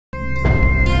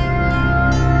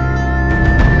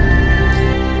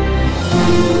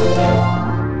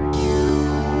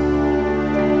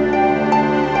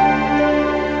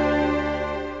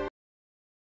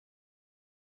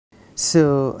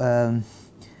So,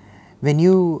 when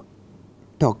you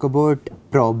talk about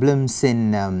problems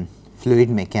in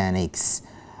fluid mechanics,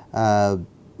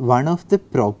 one of the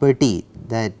property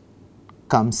that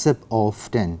comes up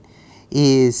often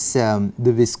is the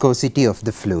viscosity of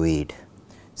the fluid.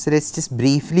 So, let us just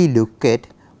briefly look at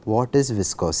what is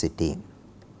viscosity.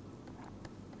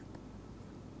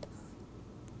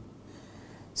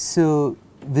 So,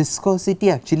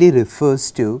 viscosity actually refers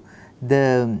to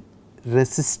the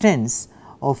resistance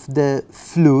of the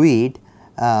fluid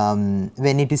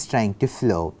when it is trying to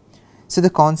flow. So,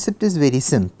 the concept is very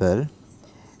simple.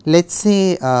 Let us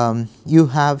say you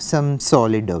have some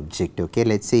solid object, okay.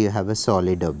 Let us say you have a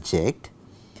solid object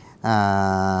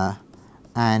and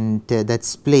that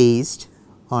is placed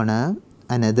on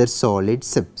another solid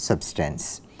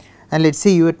substance, and let us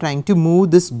say you are trying to move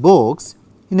this box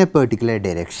in a particular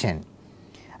direction,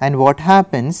 and what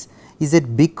happens is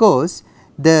that because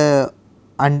the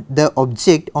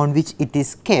object on which it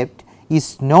is kept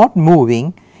is not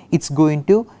moving, it is going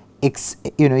to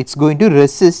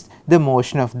resist the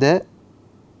motion of the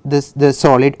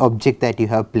solid object that you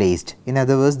have placed. In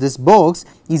other words, this box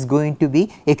is going to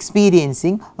be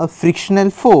experiencing a frictional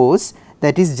force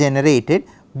that is generated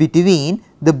between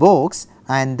the box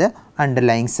and the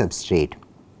underlying substrate.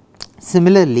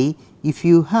 Similarly, if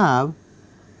you have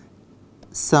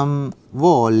some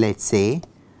wall, let us say,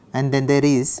 and then there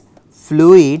is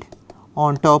fluid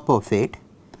on top of it,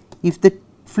 if the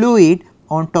fluid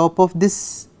on top of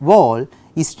this wall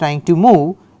is trying to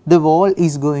move, the wall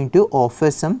is going to offer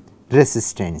some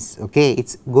resistance, okay. It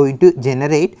is going to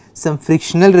generate some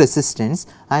frictional resistance,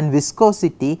 and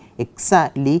viscosity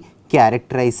exactly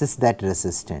characterizes that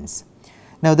resistance.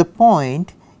 Now, the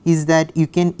point is that you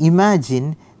can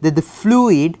imagine that the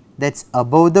fluid that is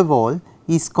above the wall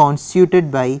is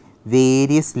constituted by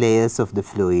various layers of the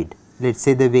fluid. Let us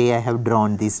say the way I have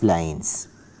drawn these lines,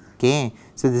 okay.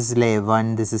 So, this is layer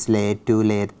 1, this is layer 2,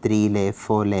 layer 3, layer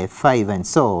 4, layer 5 and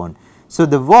so on. So,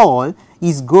 the wall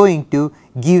is going to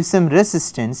give some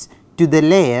resistance to the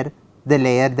layer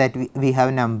that we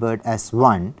have numbered as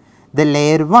 1. The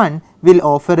layer 1 will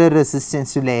offer a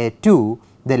resistance to layer 2,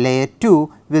 the layer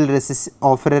 2 will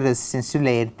offer a resistance to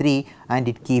layer 3, and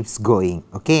it keeps going,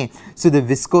 okay. So, the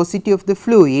viscosity of the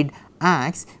fluid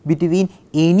acts between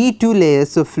any two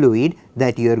layers of fluid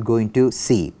that you are going to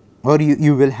see, or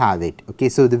you will have it, okay.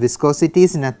 So, the viscosity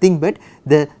is nothing but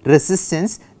the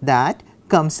resistance that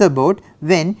comes about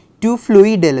when two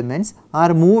fluid elements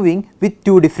are moving with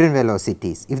two different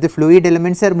velocities. If the fluid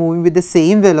elements are moving with the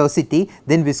same velocity,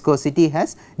 then viscosity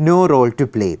has no role to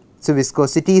play. So,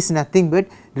 viscosity is nothing but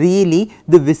really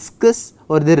the viscous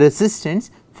or the resistance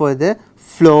for the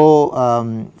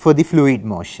flow for the fluid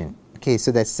motion, okay.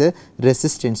 So, that is the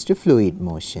resistance to fluid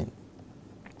motion,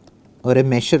 or a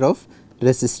measure of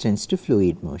resistance to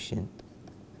fluid motion.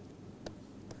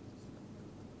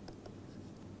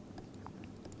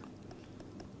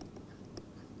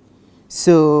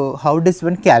 So, how does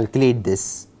one calculate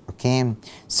this? Okay.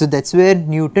 So, that is where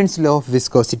Newton's law of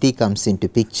viscosity comes into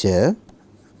picture.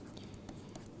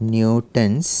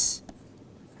 Newton's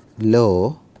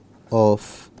law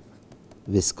of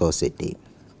viscosity.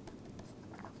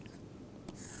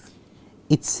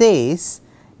 It says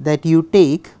that you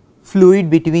take fluid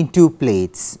between two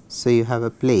plates. So, you have a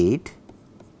plate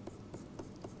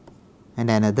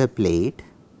and another plate,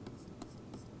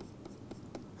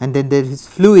 and then there is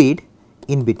fluid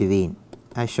in between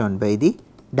as shown by the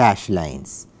dashed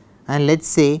lines, and let us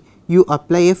say you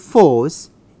apply a force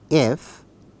F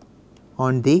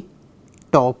on the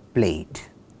top plate,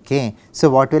 okay. So,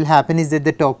 what will happen is that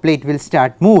the top plate will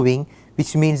start moving,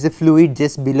 which means the fluid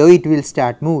just below it will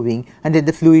start moving, and then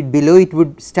the fluid below it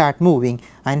would start moving,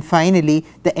 and finally,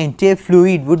 the entire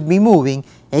fluid would be moving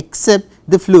except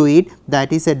the fluid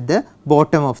that is at the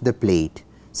bottom of the plate.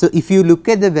 So, if you look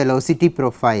at the velocity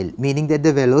profile, meaning that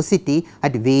the velocity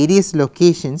at various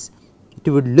locations, it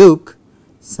would look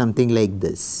something like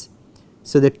this.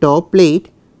 So, the top plate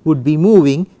would be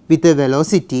moving with a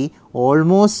velocity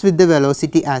almost with the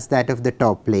velocity as that of the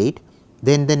top plate,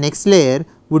 then the next layer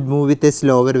would move with a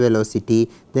slower velocity,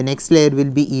 the next layer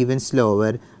will be even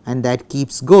slower, and that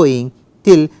keeps going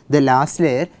till the last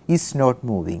layer is not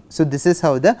moving. So, this is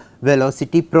how the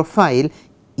velocity profile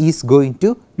is going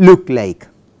to look like.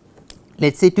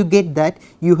 Let us say to get that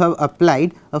you have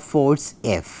applied a force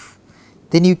F,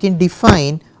 then you can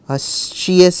define a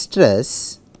shear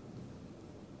stress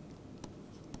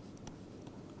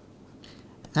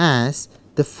as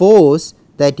the force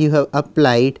that you have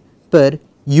applied per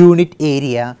unit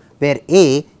area, where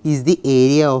A is the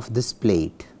area of this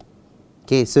plate,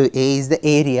 okay. So, A is the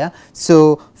area.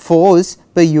 So, force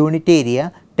per unit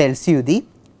area tells you the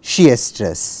shear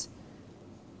stress.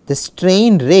 The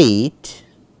strain rate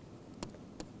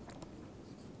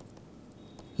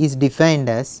is defined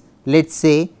as, let us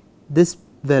say this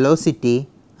velocity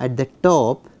at the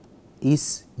top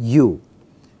is u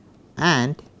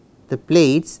and the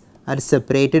plates are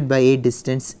separated by a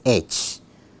distance h,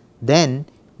 then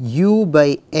u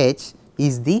by h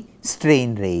is the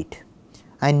strain rate,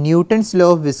 and Newton's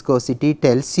law of viscosity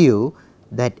tells you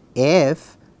that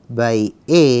F by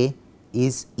A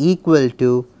is equal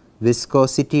to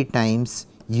viscosity times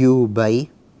u by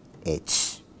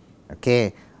h.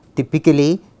 Okay.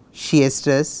 Typically shear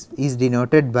stress is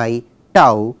denoted by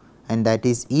tau, and that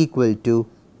is equal to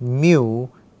mu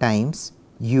times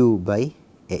u by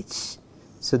h.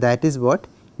 So, that is what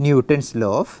Newton's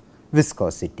law of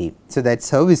viscosity. So, that is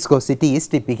how viscosity is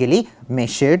typically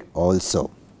measured also.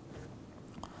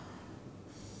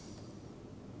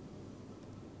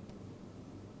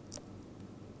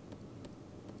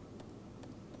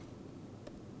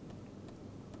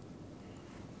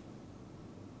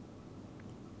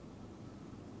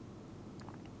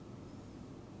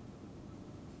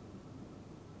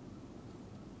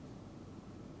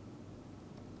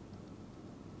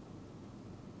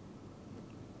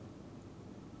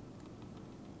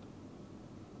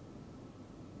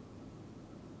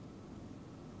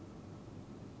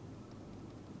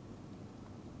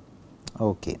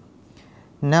 Okay.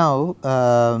 Now,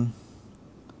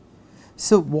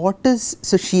 so what is,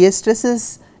 so shear stress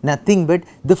is nothing but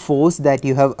the force that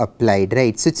you have applied,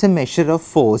 right. So, it is a measure of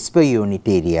force per unit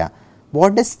area.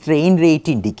 What does strain rate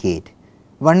indicate?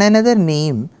 One another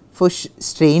name for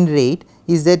strain rate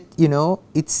is that, you know,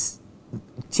 it is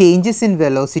changes in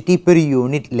velocity per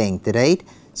unit length, right.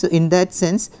 So, in that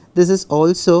sense this is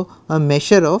also a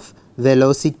measure of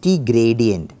velocity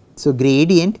gradient. So,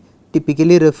 gradient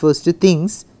typically refers to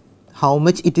things how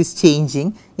much it is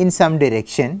changing in some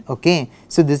direction. Okay.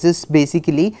 So, this is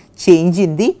basically change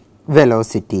in the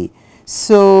velocity.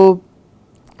 So,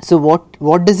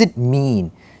 what does it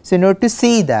mean? So, in order to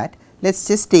say that, let us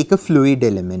just take a fluid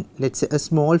element, let us say a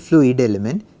small fluid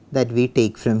element that we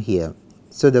take from here.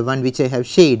 So, the one which I have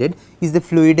shaded is the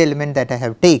fluid element that I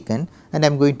have taken, and I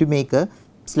am going to make a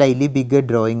slightly bigger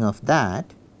drawing of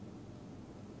that.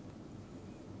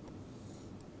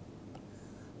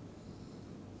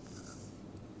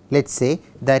 Let us say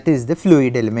that is the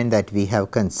fluid element that we have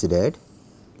considered.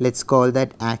 Let us call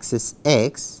that axis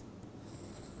x,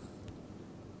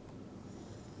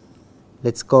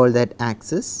 let us call that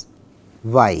axis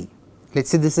y. Let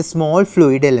us say this is a small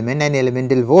fluid element and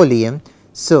elemental volume.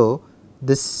 So,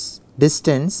 this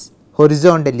distance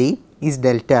horizontally is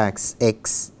delta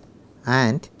x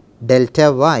and delta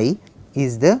y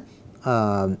is the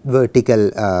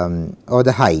vertical or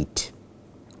the height.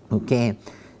 Okay.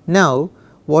 Now,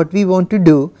 what we want to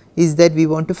do is that we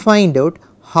want to find out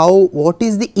what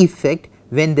is the effect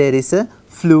when there is a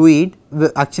fluid,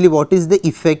 actually what is the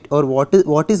effect or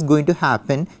what is going to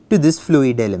happen to this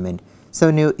fluid element.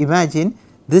 So, now imagine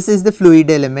this is the fluid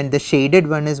element, the shaded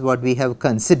one is what we have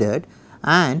considered,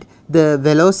 and the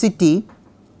velocity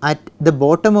at the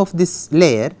bottom of this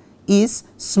layer is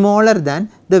smaller than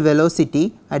the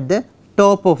velocity at the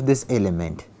top of this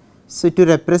element. So, to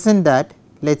represent that,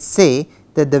 let us say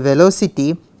that the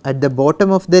velocity at the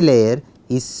bottom of the layer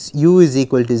is u is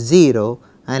equal to 0,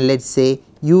 and let us say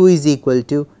u is equal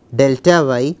to delta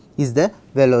y is the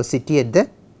velocity at the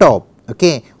top.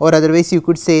 Okay. Or otherwise you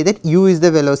could say that u is the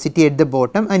velocity at the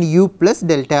bottom and u plus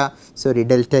delta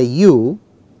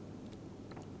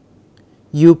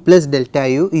u plus delta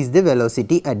u is the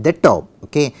velocity at the top.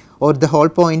 Okay. Or the whole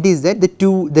point is that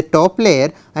the top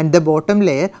layer and the bottom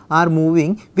layer are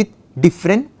moving with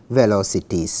different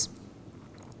velocities.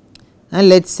 And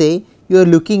let us say you are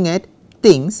looking at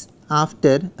things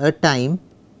after a time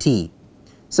t.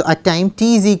 So, at time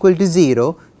t is equal to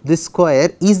 0, this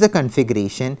square is the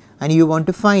configuration, and you want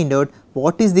to find out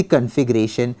what is the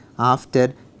configuration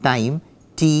after time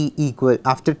t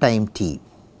after time t.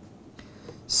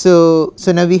 So,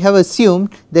 now we have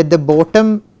assumed that the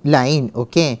bottom line,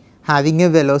 okay, having a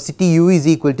velocity u is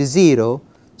equal to 0.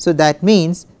 So, that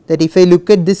means that if I look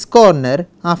at this corner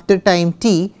after time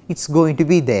t, it is going to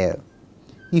be there.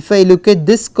 If I look at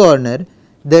this corner,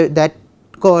 that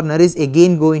corner is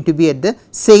again going to be at the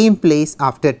same place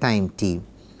after time t.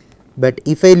 But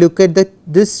if I look at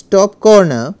this top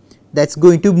corner, that is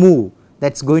going to move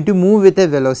with a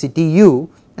velocity u,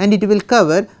 and it will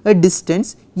cover a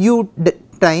distance u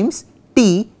times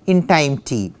t in time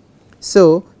t.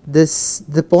 So,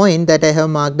 the point that I have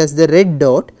marked as the red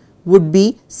dot would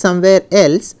be somewhere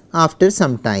else after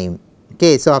some time.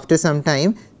 Okay. So, after some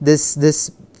time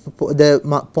this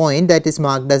point that is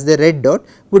marked as the red dot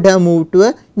would have moved to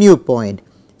a new point.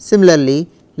 Similarly,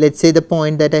 let us say the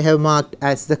point that I have marked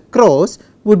as the cross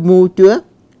would move to a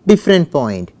different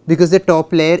point because the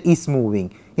top layer is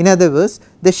moving. In other words,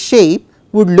 the shape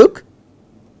would look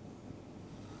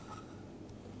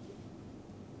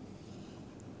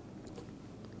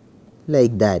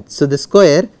like that. So, the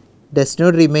square does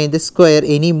not remain the square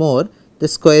anymore, the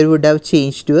square would have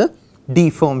changed to a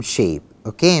deformed shape.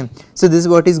 Okay. So, this is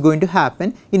what is going to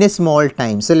happen in a small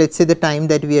time. So, let us say the time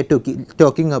that we are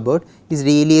talking about is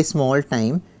really a small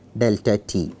time delta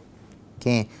t.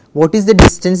 Okay. What is the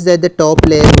distance that the top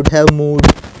layer would have moved?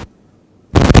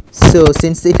 So,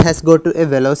 since it has got to a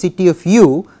velocity of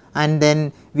u and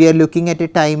then we are looking at a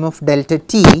time of delta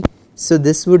t. So,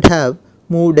 this would have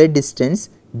moved a distance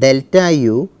delta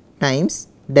u times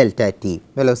delta t.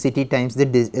 Velocity times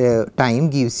the time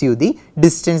gives you the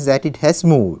distance that it has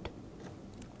moved.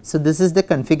 So, this is the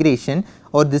configuration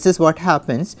or this is what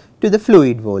happens to the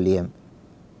fluid volume.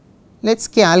 Let us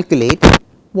calculate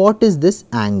what is this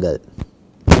angle.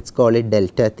 Let us call it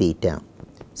delta theta.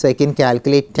 So, I can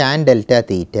calculate tan delta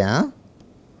theta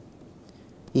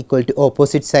equal to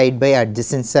opposite side by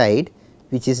adjacent side,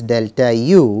 which is delta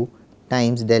u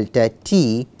times delta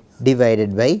t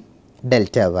divided by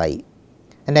delta y.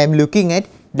 And I am looking at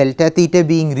delta theta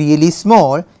being really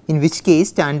small, in which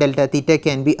case tan delta theta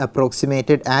can be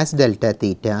approximated as delta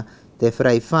theta. Therefore,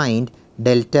 I find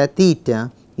delta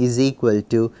theta is equal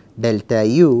to delta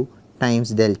u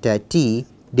times delta t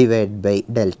divided by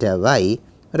delta y,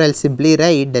 or I will simply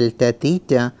write delta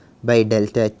theta by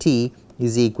delta t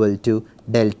is equal to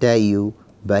delta u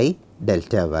by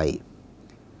delta y.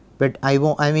 But I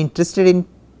am interested in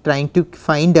trying to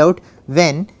find out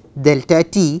when delta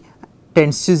t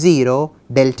tends to 0,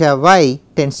 delta y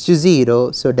tends to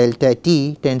 0. So, delta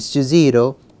t tends to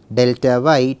 0, delta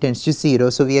y tends to 0.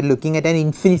 So, we are looking at an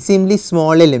infinitesimally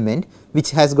small element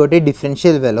which has got a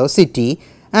differential velocity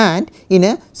and in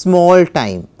a small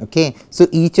time. Okay. So,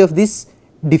 each of these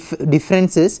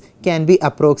differences can be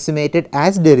approximated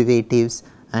as derivatives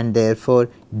and therefore,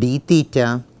 d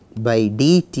theta by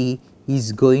dt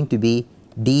is going to be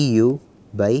du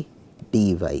by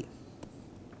dy.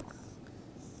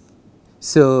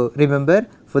 So, remember,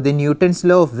 for the Newton's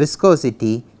law of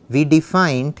viscosity we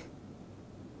defined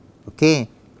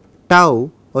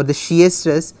tau or the shear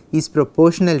stress is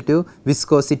proportional to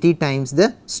viscosity times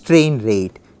the strain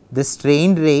rate. The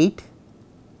strain rate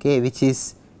which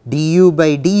is du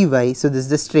by dy. So, this is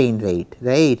the strain rate,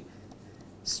 right,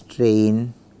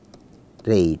 strain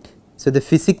rate. So, the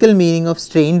physical meaning of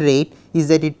strain rate is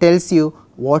that it tells you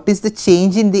what is the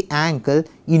change in the angle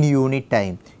in unit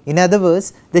time. In other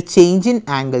words, the change in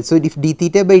angle. So, if d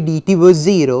theta by dt was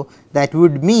 0, that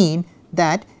would mean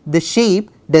that the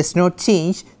shape does not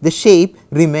change, the shape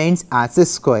remains as a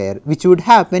square, which would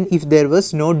happen if there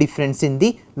was no difference in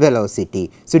the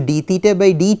velocity. So, d theta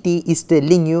by dt is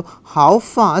telling you how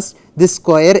fast the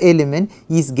square element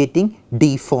is getting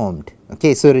deformed.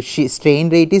 Okay. So, strain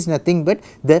rate is nothing but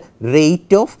the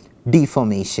rate of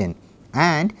deformation,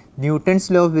 and Newton's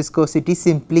law of viscosity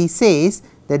simply says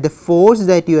that the force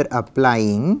that you are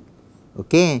applying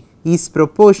is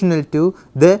proportional to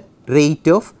the rate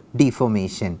of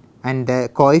deformation, and the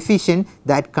coefficient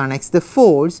that connects the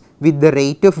force with the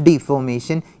rate of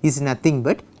deformation is nothing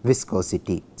but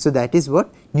viscosity. So, that is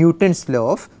what Newton's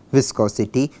law of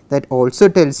viscosity. That also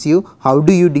tells you how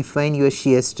do you define your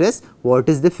shear stress, what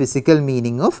is the physical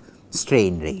meaning of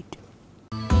strain rate.